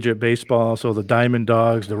Game Collegiate Baseball, so the Diamond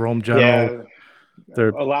Dogs, the Rome General, Yeah, they're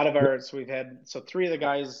a lot of our so we've had so three of the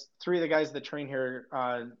guys that train here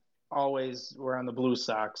always were on the Blue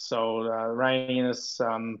Sox. So Ryan is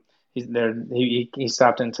he's there. He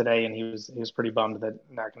stopped in today and he was pretty bummed that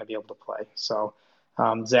not going to be able to play. So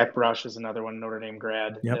Zach Brush is another one, Notre Dame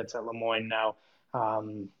grad yep. that's at Lemoyne now.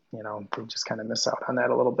 We just kind of miss out on that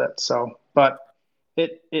a little bit. So, but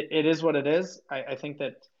it is what it is. I think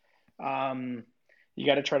that you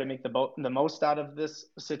got to try to make the most out of this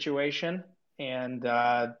situation and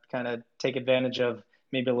kind of take advantage of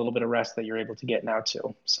maybe a little bit of rest that you're able to get now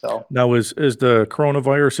too. So Now is the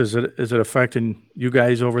coronavirus, is it affecting you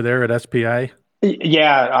guys over there at SPI?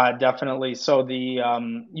 yeah, definitely. So the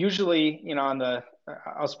usually, on the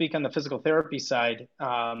I'll speak on the physical therapy side.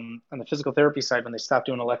 On the physical therapy side, when they stop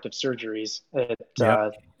doing elective surgeries,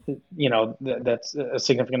 Yep. that's a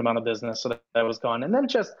significant amount of business. So that was gone. And then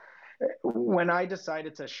just when I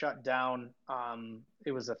decided to shut down,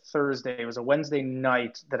 it was a Thursday. It was a Wednesday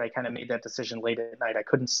night that I kind of made that decision late at night. I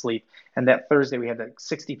couldn't sleep, and that Thursday we had like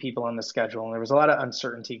 60 people on the schedule, and there was a lot of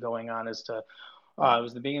uncertainty going on as to it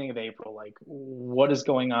was the beginning of April. Like, what is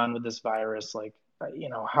going on with this virus? Like,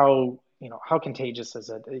 how contagious is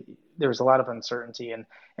it? There was a lot of uncertainty,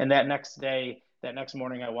 and that next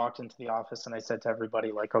morning, I walked into the office and I said to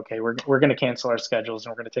everybody, like, okay, we're going to cancel our schedules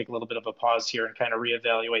and we're going to take a little bit of a pause here and kind of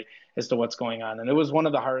reevaluate as to what's going on. And it was one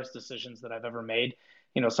of the hardest decisions that I've ever made.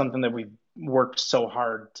 Something that we worked so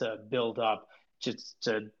hard to build up, just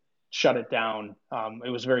to shut it down. It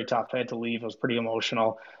was very tough. I had to leave. I was pretty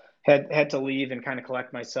emotional. Had to leave and kind of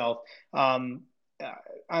collect myself. Um, uh,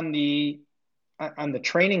 on the on the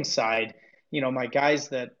training side, my guys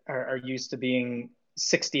that are used to being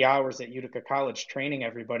 60 hours at Utica College training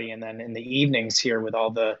everybody, and then in the evenings here with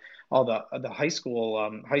all the high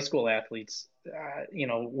school athletes,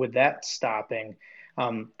 with that stopping,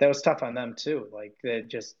 that was tough on them too. Like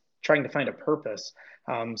just trying to find a purpose.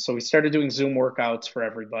 So we started doing Zoom workouts for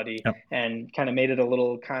everybody Yep. and kind of made it a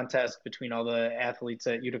little contest between all the athletes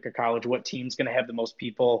at Utica College. What team's going to have the most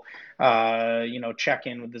people, check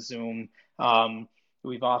in with the Zoom. Um,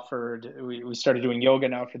 we started doing yoga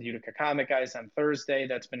now for the Utica Comet guys on Thursday.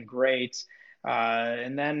 That's been great.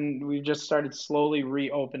 And then we just started slowly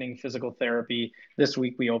reopening physical therapy. This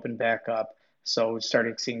week we opened back up. So we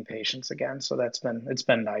started seeing patients again. So it's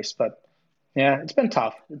been nice, but yeah, it's been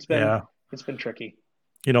tough. Yeah. It's been tricky.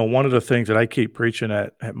 One of the things that I keep preaching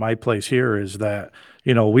at my place here is that,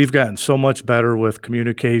 we've gotten so much better with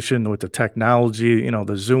communication, with the technology,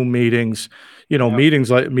 the Zoom meetings, Yeah. meetings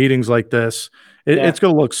like this. It's Yeah.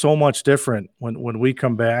 going to look so much different when we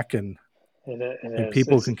come back It and is.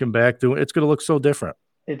 people can come back doing it's going to look so different.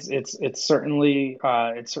 It's certainly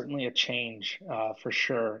a change for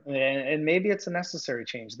sure, and maybe it's a necessary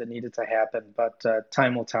change that needed to happen, but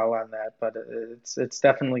time will tell on that. But it's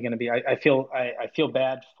definitely going to be. I feel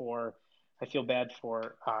bad for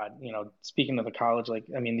speaking of the college, like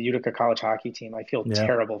I mean the Utica College hockey team. I feel Yeah.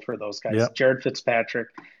 terrible for those guys. Yeah. Jared Fitzpatrick,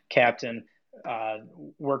 captain, uh,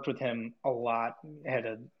 worked with him a lot.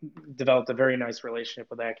 Developed a very nice relationship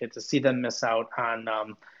with that kid. To see them miss out on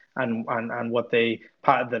what the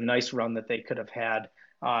nice run that they could have had.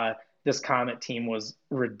 This Comet team was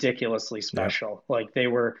ridiculously Yeah. special. Like they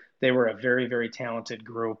were a very very talented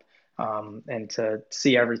group, and to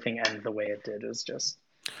see everything end the way it did is just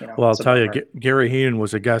Well, I'll it's a tell you, bummer. Gary Heenan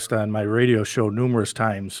was a guest on my radio show numerous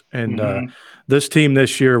times, and Hmm. this team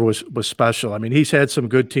this year was special. I mean, he's had some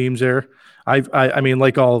good teams there. I mean,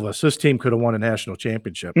 like all of us, this team could have won a national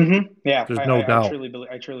championship. Yeah, There's I, no I, I doubt.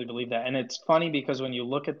 truly believe that, and it's funny because when you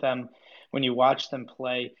look at them, when you watch them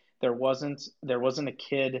play, there wasn't a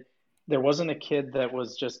kid that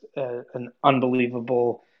was just an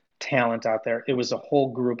unbelievable talent out there. It was a whole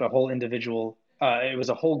group, a whole individual. It was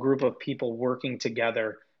a whole group of people working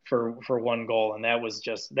together for one goal, and that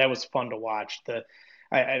was fun to watch.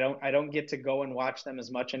 I don't get to go and watch them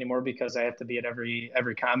as much anymore because I have to be at every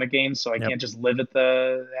comic game, so I Yep. can't just live at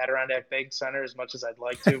the Adirondack Bank Center as much as I'd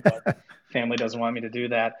like to. But family doesn't want me to do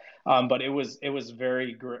that. But it was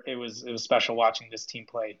special watching this team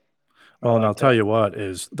play. I Well, and I'll liked tell it. you what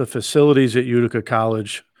is the facilities at Utica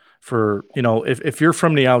College for, if you're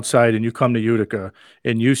from the outside and you come to Utica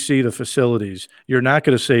and you see the facilities, you're not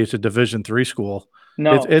going to say it's a Division III school. It's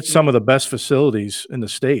No, it's some of the best facilities in the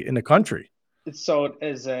state, in the country. so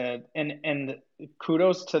as a and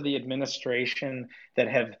kudos to the administration that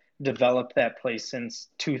have developed that place since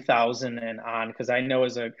 2000 and on, because I know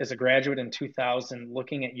as a graduate in 2000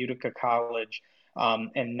 looking at Utica College,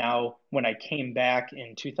 And now when I came back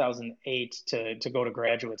in 2008 to go to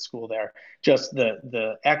graduate school there, just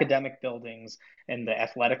the academic buildings and the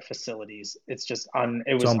athletic facilities, it It's was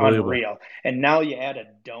unbelievable. unreal. And now you add a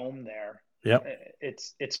dome there. Yep.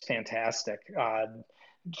 It's fantastic.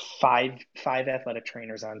 Five athletic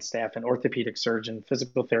trainers on staff, an orthopedic surgeon,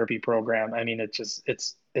 physical therapy program. I mean,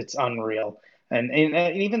 it's unreal. And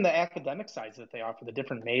even the academic sides that they offer, the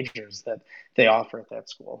different majors that they offer at that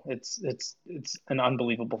school, it's an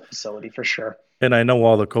unbelievable facility for sure. And I know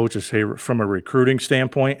all the coaches say from a recruiting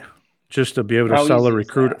standpoint, just to be able to How sell a easy is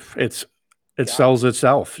recruit, that? it Yeah, sells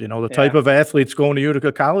itself. The type yeah, of athletes going to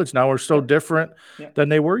Utica College now are so yep, different yep. than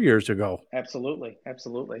they were years ago. Absolutely,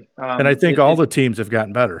 absolutely. And I think all the teams have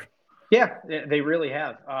gotten better. Yeah, they really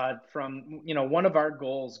have. From one of our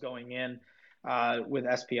goals going in with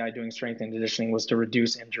SPI doing strength and conditioning was to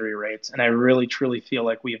reduce injury rates, and I really truly feel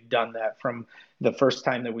like we have done that from the first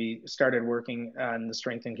time that we started working on the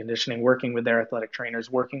strength and conditioning, working with their athletic trainers,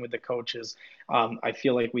 working with the coaches. I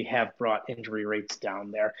feel like we have brought injury rates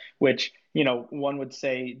down there, which one would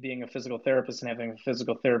say being a physical therapist and having a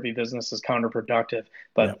physical therapy business is counterproductive,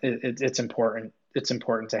 but Yep. it's important. It's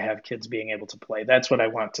important to have kids being able to play. That's what I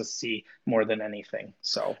want to see more than anything.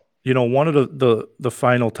 So, One of the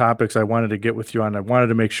final topics I wanted to get with you on, I wanted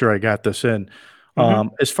to make sure I got this in. hmm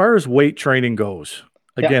As far as weight training goes,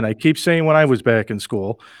 yeah, again, I keep saying when I was back in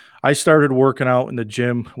school, I started working out in the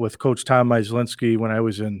gym with Coach Tom Myslinski when I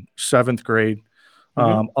was in seventh grade.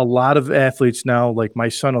 hmm A lot of athletes now, like my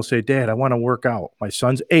son, will say, "Dad, I want to work out." My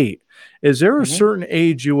son's 8. Is there a hmm certain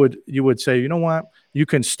age you would say, you know what, you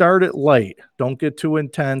can start it light, don't get too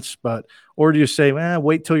intense, or do you say,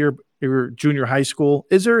 wait till your junior high school?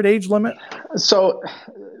 Is there an age limit? So,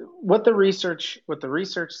 what the research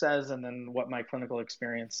says, and then what my clinical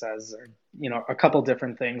experience says, are a couple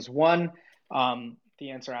different things. One, the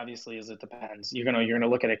answer obviously is it depends. You're gonna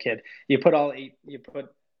look at a kid. You put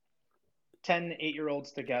 10 8-year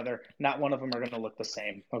olds together, not one of them are going to look the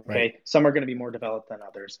same. Right. Okay. Some are going to be more developed than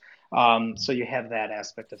others. So you have that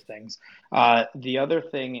aspect of things. The other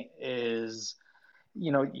thing is,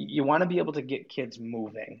 you want to be able to get kids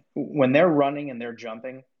moving. When they're running and they're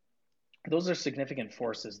jumping, those are significant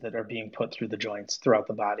forces that are being put through the joints throughout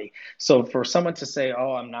the body. So for someone to say,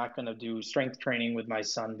 "Oh, I'm not going to do strength training with my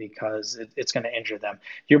son because it's going to injure them,"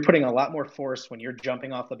 you're putting a lot more force when you're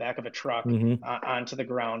jumping off the back of a truck Hmm. onto the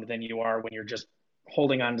ground than you are when you're just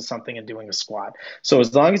holding on to something and doing a squat. So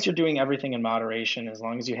as long as you're doing everything in moderation, as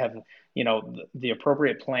long as you have the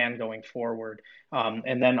appropriate plan going forward,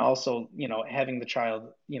 and then also having the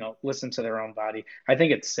child listen to their own body, I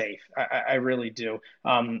think it's safe. I really do.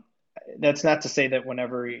 That's not to say that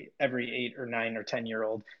whenever every 8 or 9 or 10 year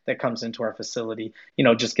old that comes into our facility,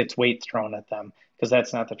 just gets weight thrown at them, because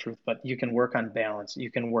that's not the truth. But you can work on balance, you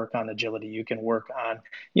can work on agility, you can work on,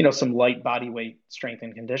 some light body weight strength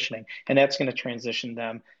and conditioning, and that's going to transition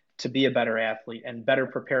them to be a better athlete and better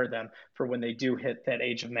prepare them for when they do hit that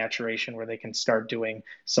age of maturation where they can start doing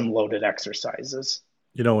some loaded exercises.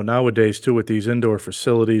 Nowadays too, with these indoor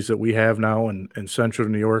facilities that we have now in central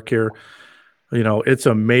New York here, it's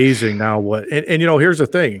amazing now and here's the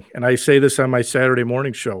thing, and I say this on my Saturday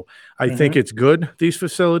morning show. I think hmm it's good, these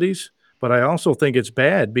facilities, but I also think it's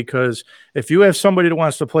bad because if you have somebody that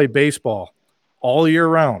wants to play baseball all year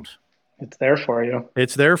round, It's there for you.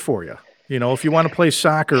 it's there for you. If you want to play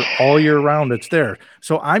soccer all year round, it's there.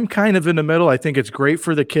 So I'm kind of in the middle. I think it's great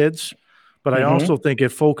for the kids, but I also hmm think it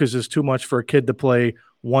focuses too much for a kid to play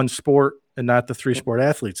one sport and not the three sport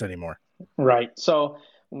athletes anymore. Right. So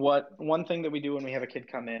one thing that we do when we have a kid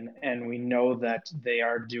come in and we know that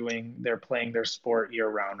they're playing their sport year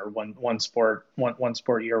round, or one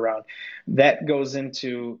sport year round, that goes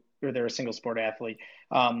into, or they're a single sport athlete,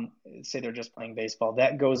 say they're just playing baseball,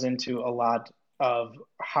 that goes into a lot of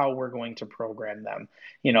how we're going to program them.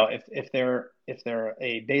 If they're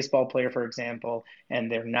a baseball player, for example, and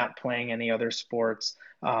they're not playing any other sports,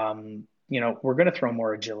 we're going to throw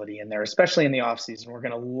more agility in there, especially in the off season. We're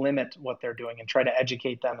going to limit what they're doing and try to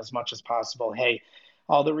educate them as much as possible. Hey,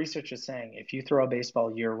 all the research is saying if you throw a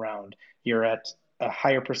baseball year round, you're at a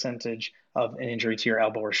higher percentage of an injury to your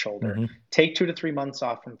elbow or shoulder. Hmm. Take 2 to 3 months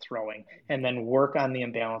off from throwing, and then work on the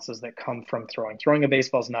imbalances that come from throwing. Throwing a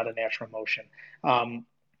baseball is not a natural motion.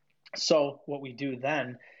 So what we do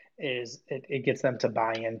then is it gets them to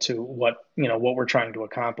buy into what we're trying to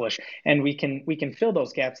accomplish, and we can fill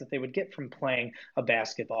those gaps that they would get from playing a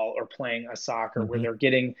basketball or playing a soccer, where Hmm. they're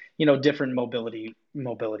getting different mobility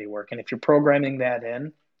work. And if you're programming that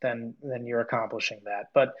in, then you're accomplishing that.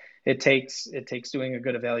 But it takes doing a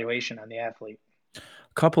good evaluation on the athlete.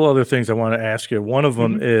 A couple other things I want to ask you. One of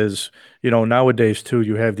them Hmm. is, nowadays too,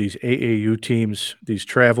 you have these AAU teams, these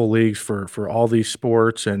travel leagues for all these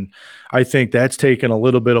sports, and I think that's taken a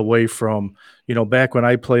little bit away from, back when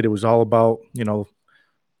I played, it was all about,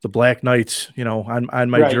 the Black Knights, on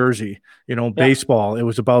my Right. jersey, Yeah. baseball, it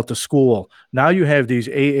was about the school. Now you have these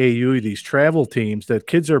AAU, these travel teams that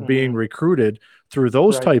kids are being Hmm. recruited through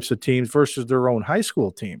those Right. types of teams versus their own high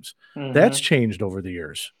school teams. That's Hmm. changed over the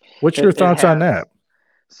years. What's your It thoughts on has. that?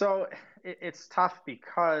 So it's tough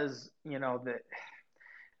because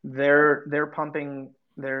they're pumping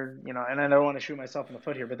they're and I don't want to shoot myself in the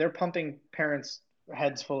foot here, but they're pumping parents'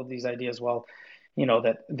 heads full of these ideas. Well,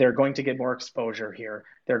 that they're going to get more exposure here.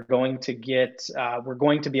 They're going to get we're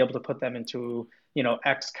going to be able to put them into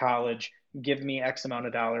X college. Give me X amount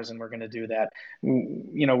of dollars, and we're going to do that.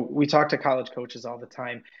 We talk to college coaches all the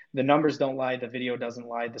time. The numbers don't lie, the video doesn't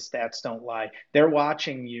lie, the stats don't lie. They're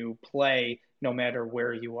watching you play no matter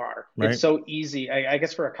where you are. It's Right? so easy. I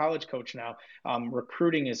guess for a college coach now,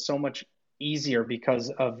 recruiting is so much easier because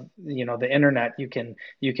of the internet. You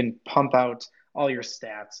can pump out all your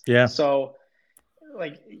stats. Yeah. So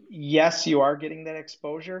like, yes, you are getting that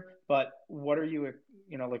exposure, but what are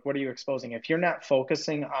what are you exposing? If you're not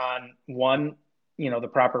focusing on one, the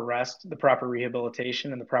proper rest, the proper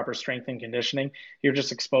rehabilitation, and the proper strength and conditioning, you're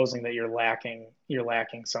just exposing that you're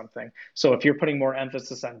lacking something. So if you're putting more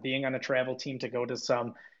emphasis on being on a travel team to go to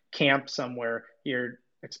some camp somewhere, you're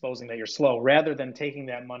exposing that you're slow rather than taking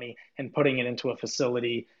that money and putting it into a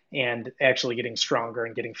facility and actually getting stronger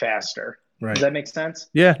and getting faster. Does Right. that make sense?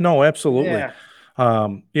 Yeah, no, absolutely. Yeah.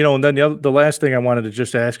 And then the last thing I wanted to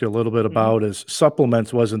just ask you a little bit Hmm. about is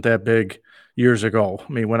supplements wasn't that big years ago.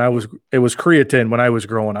 I mean, it was creatine when I was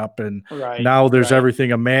growing up, and Right, now there's right.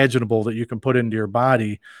 everything imaginable that you can put into your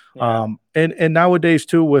body. Yeah, And nowadays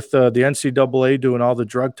too, with the NCAA doing all the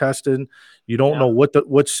drug testing, you don't know yeah.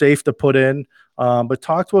 what's safe to put in. But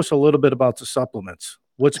talk to us a little bit about the supplements.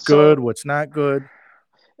 What's good? So, What's not good?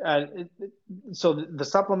 the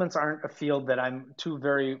supplements aren't a field that I'm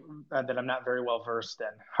not very well versed in.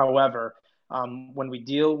 However, when we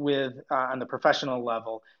deal with on the professional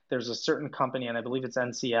level, there's a certain company, and I believe it's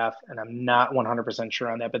NCF, and I'm not 100%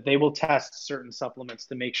 sure on that, but they will test certain supplements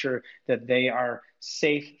to make sure that they are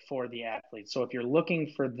safe for the athlete. So if you're looking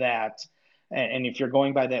for that, and if you're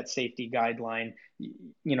going by that safety guideline,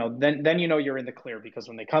 then you're in the clear, because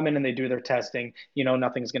when they come in and they do their testing,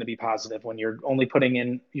 nothing's going to be positive when you're only putting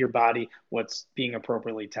in your body what's being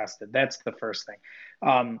appropriately tested. That's the first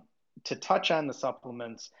thing. To touch on the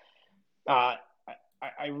supplements, uh,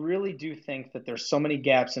 I really do think that there's so many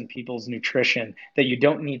gaps in people's nutrition that you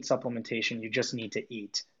don't need supplementation. You just need to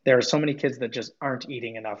eat. There are so many kids that just aren't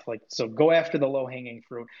eating enough. Like, so go after the low hanging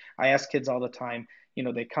fruit. I ask kids all the time,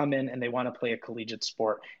 they come in and they want to play a collegiate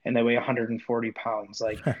sport and they weigh 140 pounds.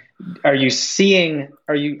 Like, are you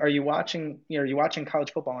watching, are you watching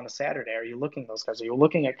college football on a Saturday? Are you looking at those guys? Are you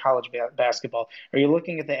looking at college basketball? Are you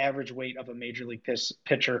looking at the average weight of a major league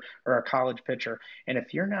pitcher or a college pitcher? And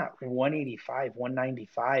if you're not 185,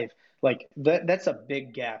 195, like that's a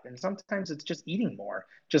big gap. And sometimes it's just eating more,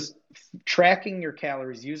 just tracking your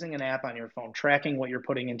calories, using an app on your phone, tracking what you're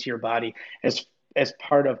putting into your body as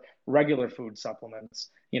part of regular food supplements,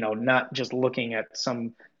 not just looking at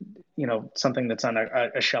something that's on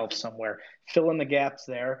a shelf somewhere. Fill in the gaps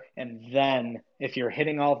there, and then if you're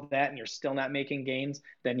hitting all of that and you're still not making gains,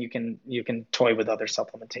 then you can toy with other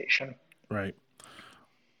supplementation. Right.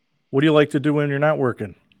 What do you like to do when you're not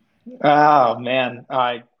working? Oh man,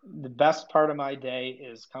 the best part of my day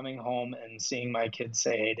is coming home and seeing my kids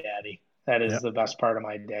say, "Hey, Daddy." That is Yeah. the best part of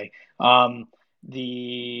my day.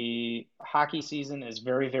 The hockey season is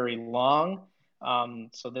very, very long,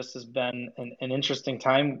 so this has been an interesting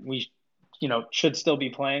time. We, should still be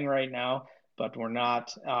playing right now, but we're not.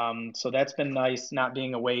 So that's been nice, not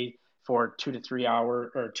being away for 2 to 3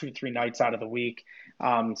 hour or 2 to 3 nights out of the week.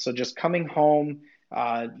 So just coming home,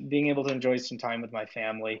 being able to enjoy some time with my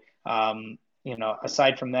family.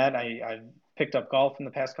 Aside from that, I've picked up golf in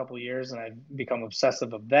the past couple of years, and I've become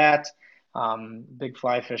obsessive of that. Big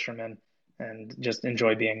fly fisherman, and just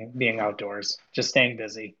enjoy being outdoors, just staying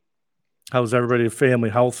busy. How's everybody, family,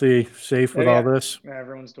 healthy, safe Oh with all yeah, this?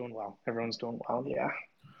 everyone's doing well. Everyone's doing well. Yeah,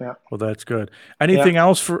 yeah, Well, that's good. yeah. Anything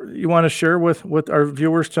else for you want to share with our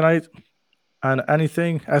viewers tonight on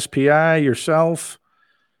anything? SPI, yourself?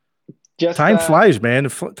 Just Time flies, man.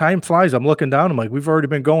 Time flies. I'm looking down. I'm like, we've already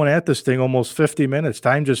been going at this thing almost 50 minutes.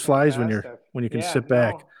 Time just flies fantastic. when you can Yeah, sit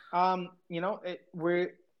back. no.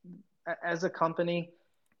 We're as a company,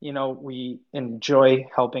 we enjoy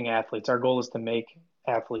helping athletes. Our goal is to make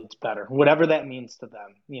athletes better, whatever that means to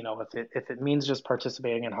them. If it means just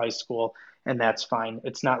participating in high school, and that's fine.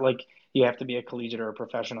 It's not like you have to be a collegiate or a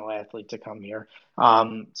professional athlete to come here.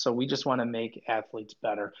 So we just want to make athletes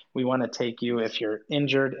better. We want to take you if you're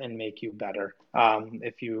injured and make you better.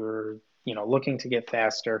 If you're looking to get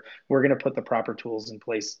faster, we're going to put the proper tools in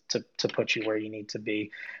place to put you where you need to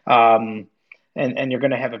be. And you're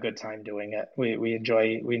going to have a good time doing it. We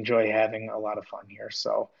enjoy having a lot of fun here.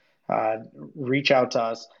 So reach out to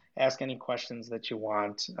us, ask any questions that you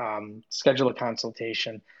want, schedule a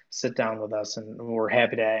consultation, sit down with us, and we're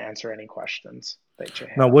happy to answer any questions that you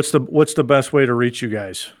Now, have. what's the best way to reach you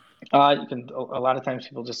guys? You can. A lot of times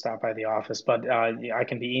people just stop by the office, but I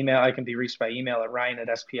can be reached by email at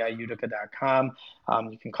ryan@spiutica.com.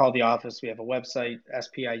 You can call the office. We have a website,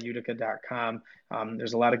 spiutica.com.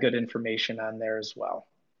 There's a lot of good information on there as well.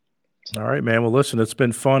 All right, man. Well, listen, it's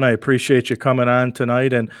been fun. I appreciate you coming on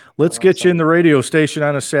tonight, and let's get you Awesome. in the radio station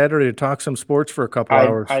on a Saturday to talk some sports for a couple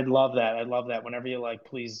hours. I'd love that. I'd love that. Whenever you like,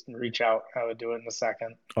 please reach out. I would do it in a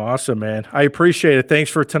second. Awesome, man. I appreciate it. Thanks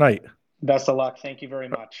for tonight. Best of luck. Thank you very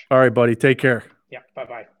much. All right, buddy. Take care. Yeah.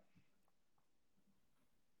 Bye-bye.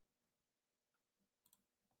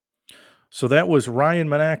 So that was RYan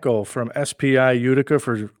Monaco from SPI Utica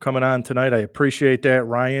for coming on tonight. I appreciate that,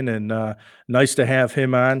 Ryan, and nice to have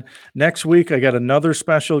him on. Next week, I got another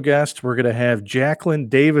special guest. We're going to have Jacqueline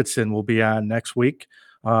Davidson will be on next week,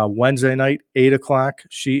 Wednesday night, 8 o'clock.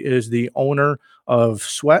 She is the owner of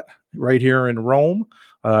Sweat right here in Rome.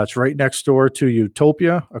 It's right next door to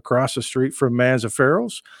Utopia, across the street from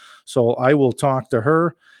Mazzaferro's. So I will talk to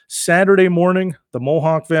her. Saturday morning, the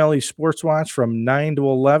Mohawk Valley Sports Watch from 9 to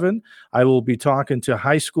 11. I will be talking to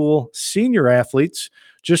high school senior athletes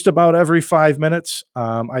just about every 5 minutes.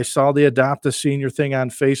 I saw the Adopt a Senior thing on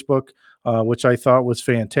Facebook, which I thought was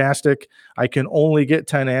fantastic. I can only get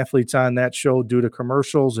 10 athletes on that show due to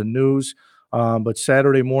commercials and news. But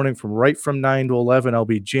Saturday morning from 9 to 11, I'll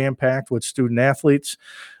be jam-packed with student athletes.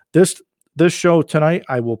 This show tonight,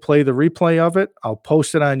 I will play the replay of it. I'll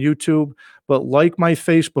post it on YouTube, but like my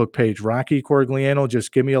Facebook page, Rocky Corgliano,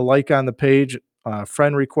 just give me a like on the page,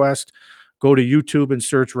 friend request. Go to YouTube and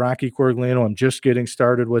search Rocky Corgliano. I'm just getting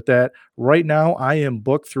started with that. Right now, I am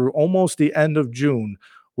booked through almost the end of June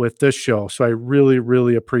with this show, so I really,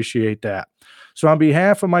 really appreciate that. So on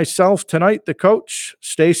behalf of myself tonight, the coach,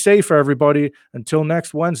 stay safe, everybody. Until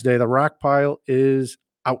next Wednesday, the Rock Pile is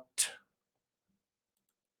out.